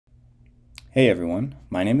Hey everyone,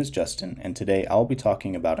 my name is Justin, and today I'll be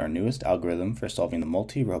talking about our newest algorithm for solving the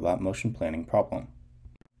multi-robot motion planning problem.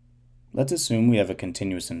 Let's assume we have a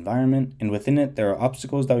continuous environment, and within it there are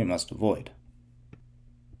obstacles that we must avoid.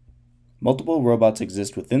 Multiple robots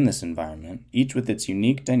exist within this environment, each with its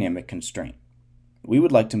unique dynamic constraint. We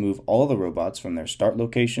would like to move all the robots from their start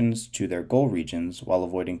locations to their goal regions while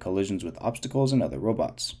avoiding collisions with obstacles and other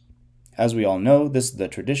robots. As we all know, this is the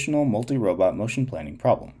traditional multi-robot motion planning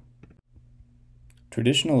problem.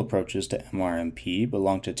 Traditional approaches to MRMP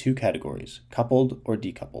belong to two categories, coupled or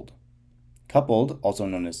decoupled. Coupled, also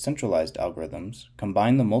known as centralized algorithms,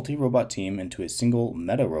 combine the multi-robot team into a single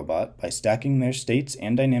meta-robot by stacking their states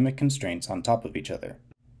and dynamic constraints on top of each other.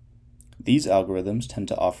 These algorithms tend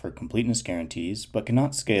to offer completeness guarantees, but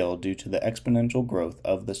cannot scale due to the exponential growth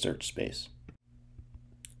of the search space.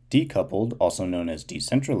 Decoupled, also known as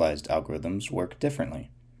decentralized algorithms, work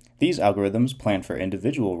differently. These algorithms plan for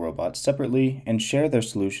individual robots separately and share their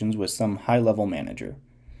solutions with some high-level manager.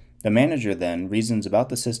 The manager then reasons about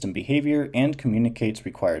the system behavior and communicates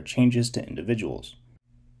required changes to individuals.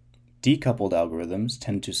 Decoupled algorithms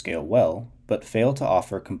tend to scale well, but fail to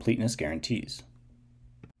offer completeness guarantees.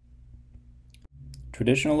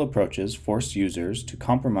 Traditional approaches force users to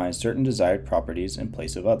compromise certain desired properties in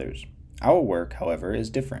place of others. Our work, however,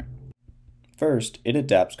 is different. First, it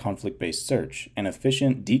adapts conflict-based search, an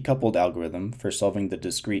efficient decoupled algorithm for solving the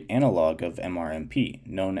discrete analog of MRMP,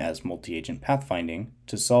 known as multi-agent pathfinding,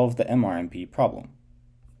 to solve the MRMP problem.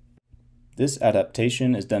 This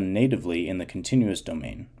adaptation is done natively in the continuous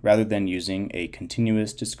domain, rather than using a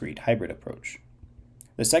continuous discrete hybrid approach.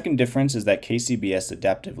 The second difference is that KCBS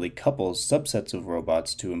adaptively couples subsets of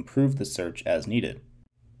robots to improve the search as needed.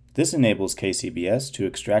 This enables KCBS to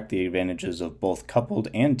extract the advantages of both coupled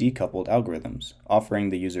and decoupled algorithms, offering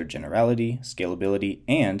the user generality, scalability,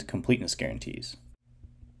 and completeness guarantees.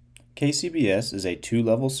 KCBS is a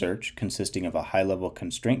two-level search consisting of a high-level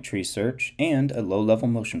constraint tree search and a low-level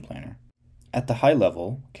motion planner. At the high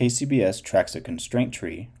level, KCBS tracks a constraint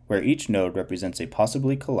tree where each node represents a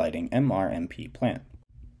possibly colliding MRMP plan.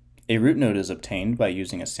 A root node is obtained by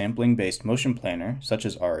using a sampling-based motion planner, such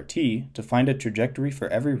as RRT, to find a trajectory for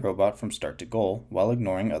every robot from start to goal while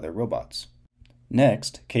ignoring other robots.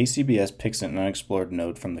 Next, KCBS picks an unexplored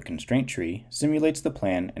node from the constraint tree, simulates the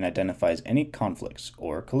plan, and identifies any conflicts,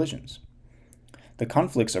 or collisions. The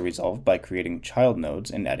conflicts are resolved by creating child nodes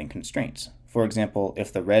and adding constraints. For example,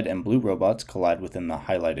 if the red and blue robots collide within the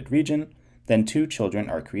highlighted region, then two children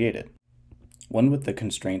are created. One with the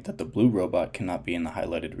constraint that the blue robot cannot be in the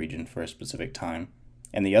highlighted region for a specific time,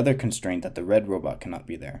 and the other constraint that the red robot cannot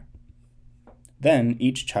be there. Then,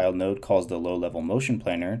 each child node calls the low-level motion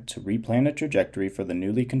planner to replan a trajectory for the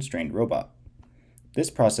newly constrained robot. This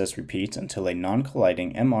process repeats until a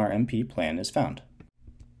non-colliding MRMP plan is found.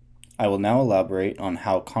 I will now elaborate on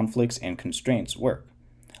how conflicts and constraints work.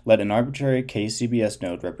 Let an arbitrary KCBS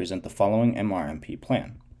node represent the following MRMP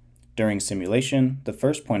plan. During simulation, the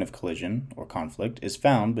first point of collision, or conflict, is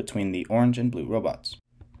found between the orange and blue robots.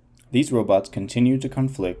 These robots continue to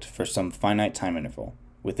conflict for some finite time interval.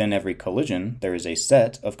 Within every collision, there is a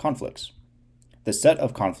set of conflicts. The set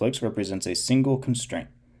of conflicts represents a single constraint.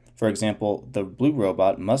 For example, the blue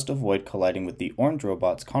robot must avoid colliding with the orange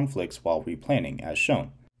robot's conflicts while replanning, as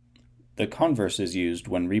shown. The converse is used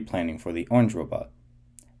when replanning for the orange robot.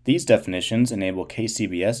 These definitions enable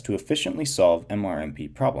KCBS to efficiently solve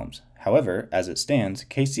MRMP problems. However, as it stands,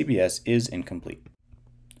 KCBS is incomplete.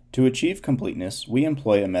 To achieve completeness, we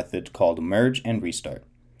employ a method called merge and restart.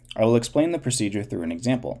 I will explain the procedure through an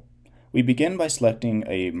example. We begin by selecting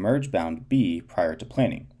a merge bound B prior to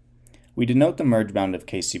planning. We denote the merge bound of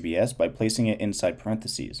KCBS by placing it inside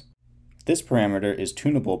parentheses. This parameter is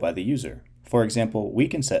tunable by the user. For example, we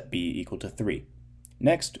can set B equal to 3.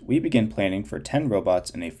 Next, we begin planning for 10 robots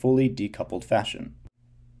in a fully decoupled fashion.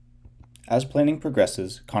 As planning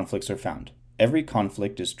progresses, conflicts are found. Every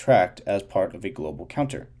conflict is tracked as part of a global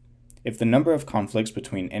counter. If the number of conflicts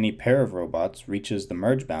between any pair of robots reaches the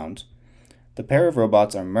merge bound, the pair of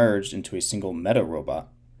robots are merged into a single meta-robot.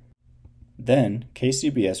 Then,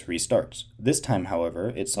 KCBS restarts. This time,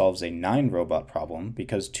 however, it solves a 9-robot problem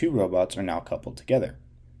because 2 robots are now coupled together.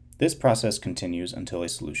 This process continues until a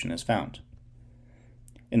solution is found.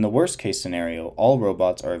 In the worst-case scenario, all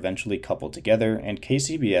robots are eventually coupled together and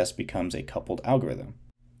KCBS becomes a coupled algorithm.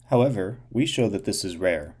 However, we show that this is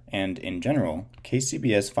rare, and in general,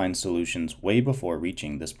 KCBS finds solutions way before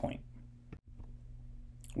reaching this point.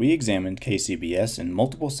 We examined KCBS in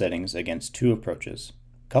multiple settings against two approaches: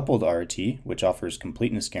 coupled RRT, which offers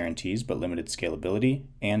completeness guarantees but limited scalability,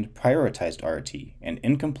 and prioritized RRT, an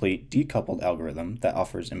incomplete decoupled algorithm that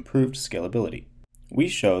offers improved scalability. We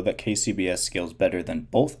show that KCBS scales better than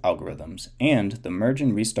both algorithms, and the merge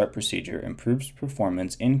and restart procedure improves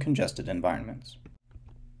performance in congested environments.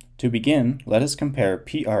 To begin, let us compare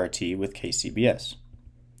PRRT with KCBS.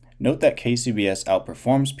 Note that KCBS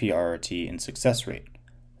outperforms PRRT in success rate,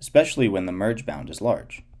 especially when the merge bound is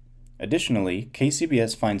large. Additionally,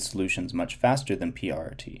 KCBS finds solutions much faster than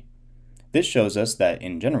PRRT. This shows us that,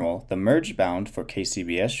 in general, the merge bound for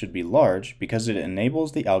KCBS should be large because it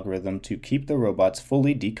enables the algorithm to keep the robots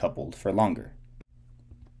fully decoupled for longer.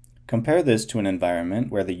 Compare this to an environment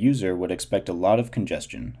where the user would expect a lot of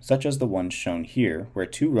congestion, such as the one shown here, where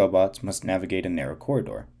two robots must navigate a narrow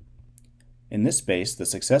corridor. In this space, the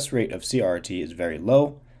success rate of CRT is very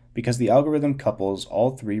low because the algorithm couples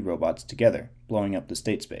all three robots together, blowing up the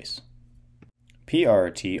state space.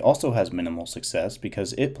 PRRT also has minimal success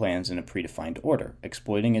because it plans in a predefined order,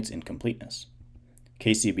 exploiting its incompleteness.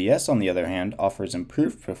 KCBS, on the other hand, offers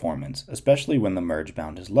improved performance, especially when the merge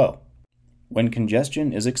bound is low. When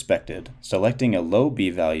congestion is expected, selecting a low B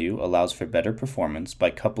value allows for better performance by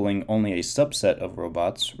coupling only a subset of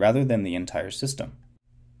robots rather than the entire system.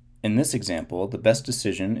 In this example, the best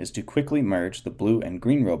decision is to quickly merge the blue and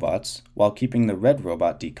green robots while keeping the red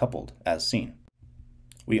robot decoupled, as seen.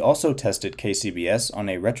 We also tested KCBS on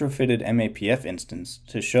a retrofitted MAPF instance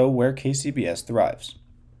to show where KCBS thrives.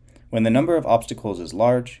 When the number of obstacles is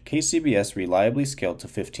large, KCBS reliably scaled to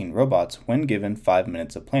 15 robots when given 5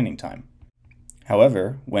 minutes of planning time.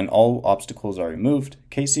 However, when all obstacles are removed,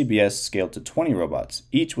 KCBS scaled to 20 robots,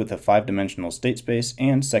 each with a 5-dimensional state space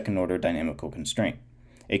and second-order dynamical constraint,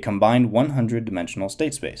 a combined 100-dimensional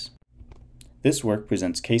state space. This work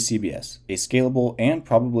presents KCBS, a scalable and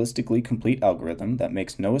probabilistically complete algorithm that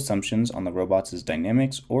makes no assumptions on the robot's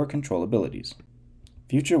dynamics or control abilities.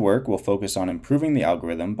 Future work will focus on improving the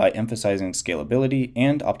algorithm by emphasizing scalability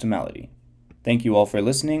and optimality. Thank you all for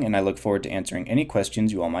listening, and I look forward to answering any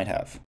questions you all might have.